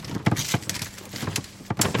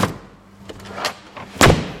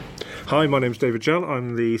Hi, my name's David Jull.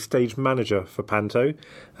 I'm the stage manager for Panto,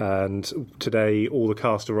 and today all the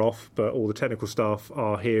cast are off, but all the technical staff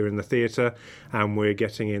are here in the theatre, and we're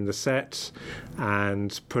getting in the set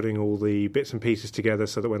and putting all the bits and pieces together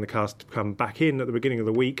so that when the cast come back in at the beginning of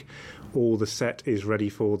the week, all the set is ready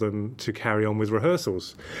for them to carry on with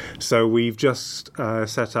rehearsals. So we've just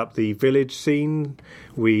set up the village scene.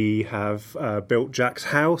 We have built Jack's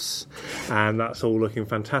house, and that's all looking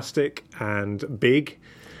fantastic and big.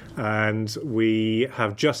 And we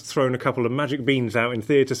have just thrown a couple of magic beans out in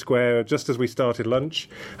Theatre Square just as we started lunch,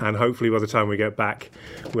 and hopefully by the time we get back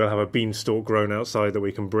we'll have a beanstalk grown outside that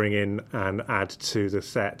we can bring in and add to the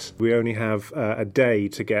set. We only have a day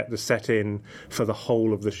to get the set in for the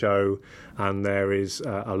whole of the show, and there is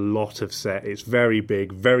a lot of set. It's very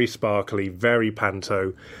big, very sparkly, very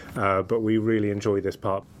panto, but we really enjoy this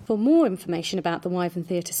part. For more information about the Wyvern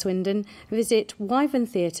Theatre Swindon, visit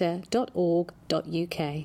wyverntheatre.org.uk.